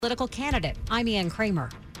Political candidate. I'm Ian Kramer.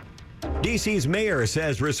 D.C.'s mayor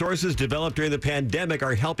says resources developed during the pandemic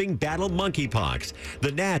are helping battle monkeypox.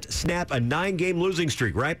 The Nats snap a 9-game losing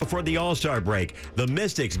streak right before the All-Star break. The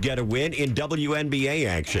Mystics get a win in WNBA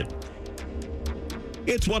action.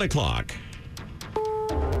 It's 1 o'clock.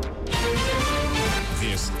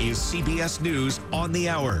 This is CBS News on the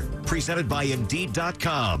Hour, presented by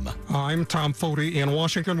Indeed.com. I'm Tom Foti in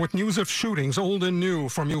Washington with news of shootings, old and new,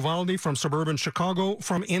 from Uvalde, from suburban Chicago,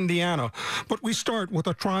 from Indiana. But we start with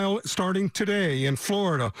a trial starting today in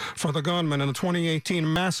Florida for the gunman in the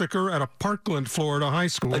 2018 massacre at a Parkland, Florida high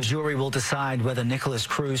school. A jury will decide whether Nikolas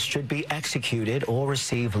Cruz should be executed or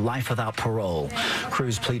receive life without parole.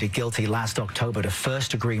 Cruz pleaded guilty last October to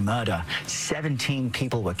first-degree murder. 17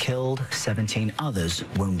 people were killed, 17 others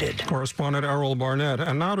wounded. Correspondent Errol Barnett.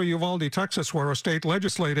 And now to Uvalde, Texas, where a state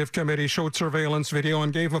legislative committee showed surveillance video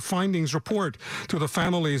and gave a findings report to the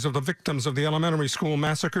families of the victims of the elementary school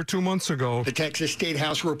massacre 2 months ago. The Texas State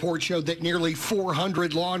House report showed that nearly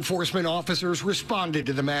 400 law enforcement officers responded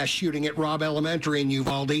to the mass shooting at Robb Elementary in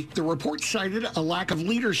Uvalde. The report cited a lack of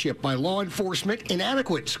leadership by law enforcement,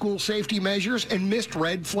 inadequate school safety measures, and missed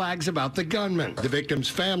red flags about the gunman. The victims'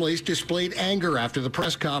 families displayed anger after the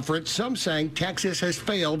press conference, some saying Texas has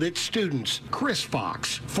failed its students. Chris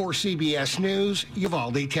Fox for CBS News,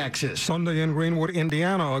 Uvalde, Texas. Sunday in Greenwood,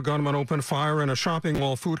 Indiana, a gunman opened fire in a shopping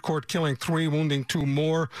mall food court, killing 3, wounding 2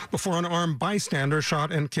 more before an armed bystander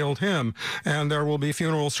shot and killed him. And there will be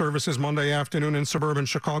funeral services Monday afternoon in suburban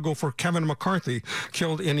Chicago for Kevin McCarthy,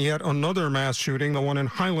 killed in yet another mass shooting, the one in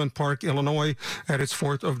Highland Park, Illinois, at its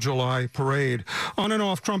 4th of July parade. On and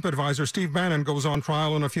off Trump advisor Steve Bannon goes on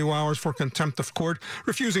trial in a few hours for contempt of court,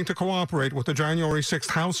 refusing to cooperate with the January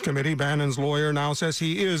 6th House committee. Bannon's lawyer now says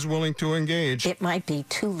he is willing to engage. It might be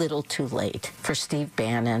too little too late for Steve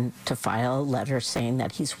Bannon to file a letter saying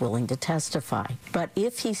that he's willing to testify. But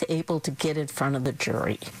if he's able to get in front of the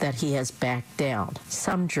jury that he has backed down,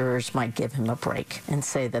 some jurors might give him a break and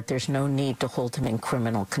say that there's no need to hold him in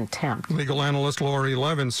criminal contempt. Legal analyst Laurie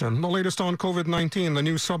Levinson. The latest on COVID-19, the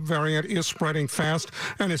new subvariant is spreading fast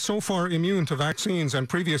and is so far immune to vaccines and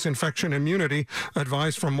previous infection immunity.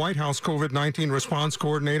 Advice from White House COVID-19 response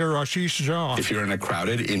coordinator Ashish Jha. If you're in a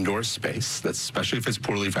crowded indoor space, that's especially if it's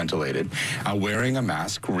poorly ventilated, wearing a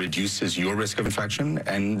mask reduces your risk of infection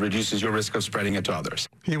and reduces your risk of spreading it to others.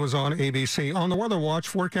 He was on ABC. On the Weather Watch,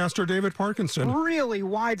 forecaster David Parkinson. Really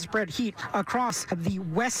widespread heat across the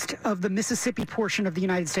west of the Mississippi portion of the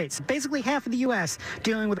United States. Basically half of the U.S.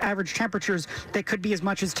 dealing with average temperatures that could be as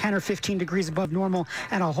much as 10 or 15 degrees above normal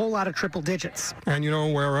and a whole lot of triple digits. And you know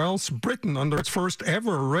where else? Britain under its first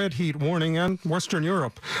ever red heat warning, and Western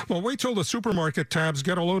Europe. Well, wait till the supermarket tabs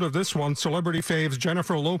get a load of this one. Celebrity faves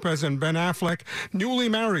Jennifer Lopez and Ben Affleck, newly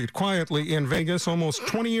married quietly in Vegas almost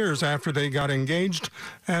 20 years after they got engaged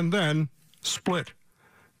and then split.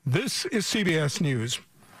 This is CBS News.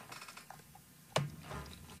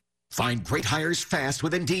 Find great hires fast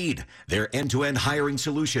with Indeed. Their end-to-end hiring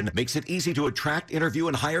solution makes it easy to attract, interview,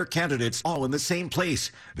 and hire candidates all in the same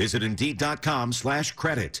place. Visit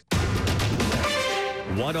Indeed.com/credit.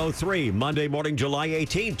 103, Monday morning, July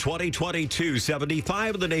 18, 2022.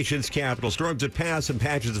 75 in the nation's capital. Storms that pass and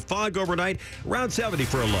patches of fog overnight. Around 70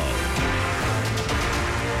 for a low.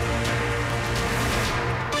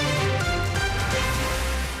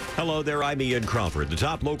 Hello there, I'm Ian Crawford. The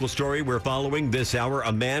top local story we're following this hour: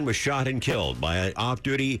 a man was shot and killed by an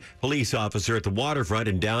off-duty police officer at the waterfront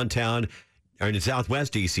in downtown, or in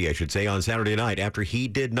Southwest D.C., I should say, on Saturday night after he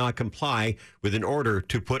did not comply with an order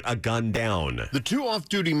to put a gun down. The 2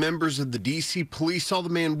 off-duty members of the D.C. police saw the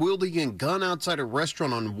man wielding a gun outside a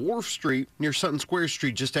restaurant on Wharf Street near Sutton Square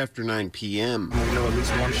Street just after 9 p.m. We know at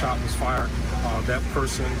least one shot was fired. That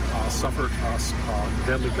person suffered a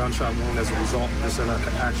deadly gunshot wound as a result of this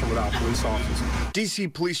interaction with our police officers. D.C.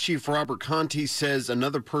 Police Chief Robert Conti says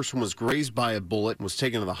another person was grazed by a bullet and was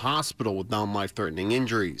taken to the hospital with non-life-threatening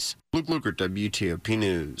injuries. Luke Lukert, WTOP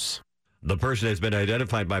News. The person has been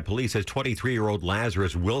identified by police as 23-year-old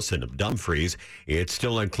Lazarus Wilson of Dumfries. It's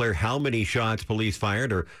still unclear how many shots police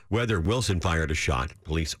fired or whether Wilson fired a shot.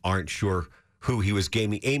 Police aren't sure who he was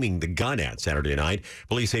aiming the gun at Saturday night.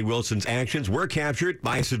 Police say Wilson's actions were captured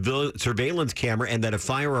by a surveillance camera and that a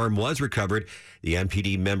firearm was recovered. The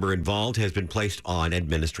MPD member involved has been placed on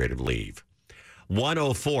administrative leave.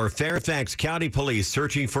 104, Fairfax County Police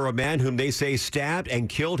searching for a man whom they say stabbed and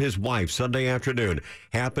killed his wife Sunday afternoon.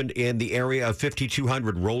 Happened in the area of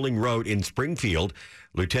 5200 Rolling Road in Springfield.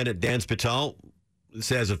 Lieutenant Dan Spital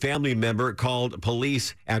says a family member called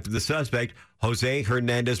police after the suspect, Jose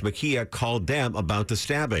Hernandez Mejia, called them about the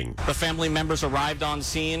stabbing. The family members arrived on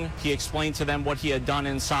scene. He explained to them what he had done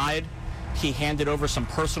inside. He handed over some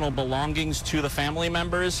personal belongings to the family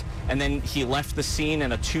members, and then he left the scene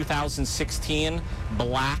in a 2016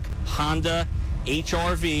 black Honda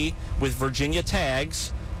HR-V with Virginia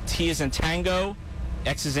tags. T is in Tango,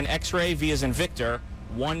 X is in X-ray, V is in Victor,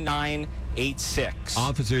 1986.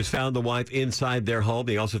 Officers found the wife inside their home.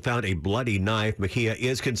 They also found a bloody knife. Mejia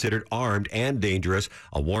is considered armed and dangerous.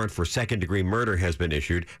 A warrant for second-degree murder has been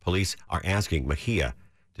issued. Police are asking Mejia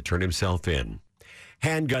to turn himself in.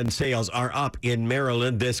 Handgun sales are up in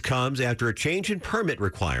Maryland. This comes after a change in permit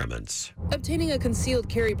requirements. Obtaining a concealed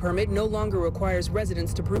carry permit no longer requires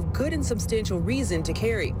residents to prove good and substantial reason to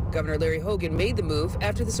carry. Governor Larry Hogan made the move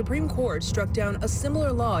after the Supreme Court struck down a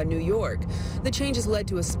similar law in New York. The changes led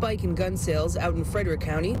to a spike in gun sales out in Frederick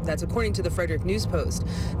County. That's according to the Frederick News Post.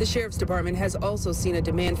 The Sheriff's Department has also seen a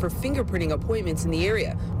demand for fingerprinting appointments in the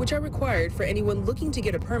area, which are required for anyone looking to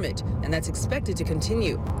get a permit, and that's expected to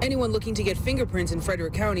continue. Anyone looking to get fingerprints in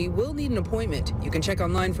Frederick County will need an appointment. You can check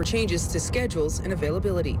online for changes to schedules and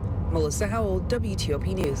availability. Melissa Howell,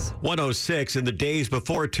 WTOP News. 106 in the days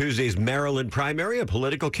before Tuesday's Maryland primary, a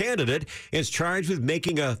political candidate is charged with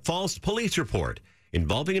making a false police report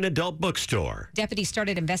involving an adult bookstore. Deputies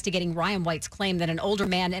started investigating Ryan White's claim that an older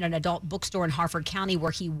man in an adult bookstore in Harford County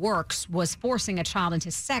where he works was forcing a child into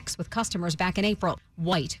sex with customers back in April.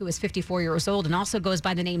 White, who is 54 years old and also goes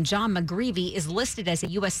by the name John McGreevy, is listed as a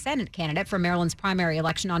U.S. Senate candidate for Maryland's primary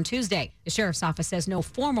election on Tuesday. The sheriff's office says no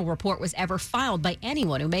formal report was ever filed by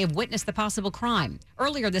anyone who may have witnessed the possible crime.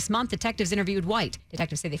 Earlier this month, detectives interviewed White.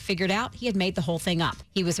 Detectives say they figured out he had made the whole thing up.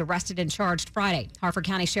 He was arrested and charged Friday. Harford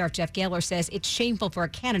County Sheriff Jeff Gaylor says it's shameful for a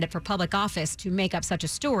candidate for public office to make up such a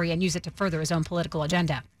story and use it to further his own political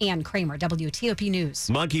agenda. Ann Kramer, WTOP News.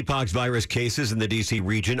 Monkeypox virus cases in the D.C.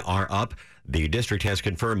 region are up. The district has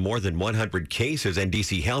confirmed more than 100 cases, and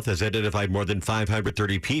D.C. Health has identified more than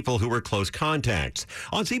 530 people who were close contacts.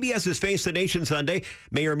 On CBS's Face the Nation Sunday,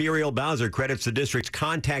 Mayor Muriel Bowser credits the district's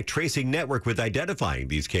contact tracing network with identifying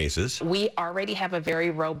these cases. We already have a very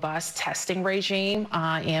robust testing regime,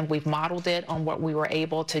 and we've modeled it on what we were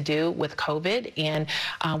able to do with COVID, and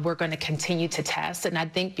we're going to continue to test. And I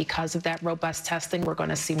think because of that robust testing, we're going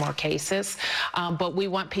to see more cases. But we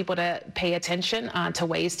want people to pay attention to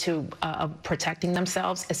ways to protecting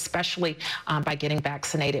themselves, especially by getting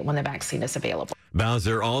vaccinated when the vaccine is available.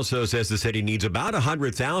 Bowser also says the city needs about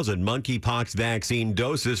 100,000 monkeypox vaccine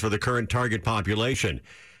doses for the current target population.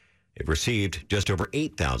 They've received just over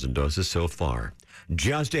 8,000 doses so far.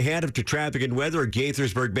 Just ahead of traffic and weather, a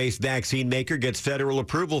Gaithersburg-based vaccine maker gets federal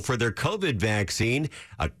approval for their COVID vaccine.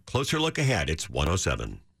 A closer look ahead. It's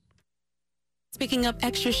 107. Picking up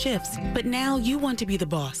extra shifts, but now you want to be the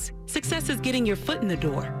boss. Success is getting your foot in the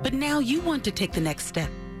door, but now you want to take the next step.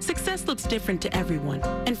 Success looks different to everyone,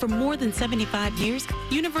 and for more than 75 years,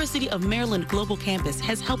 University of Maryland Global Campus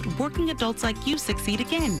has helped working adults like you succeed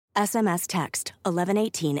again. SMS text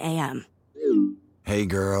 1118 a.m. Hey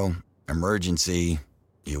girl, emergency.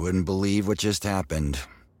 You wouldn't believe what just happened.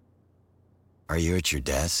 Are you at your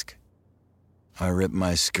desk? I ripped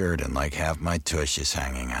my skirt and like half my tush is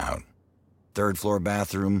hanging out. Third floor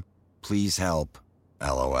bathroom, please help.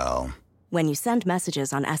 LOL. When you send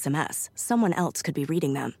messages on SMS, someone else could be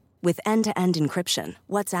reading them. With end-to-end encryption,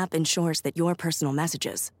 WhatsApp ensures that your personal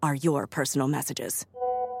messages are your personal messages.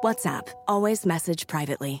 WhatsApp, always message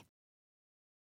privately.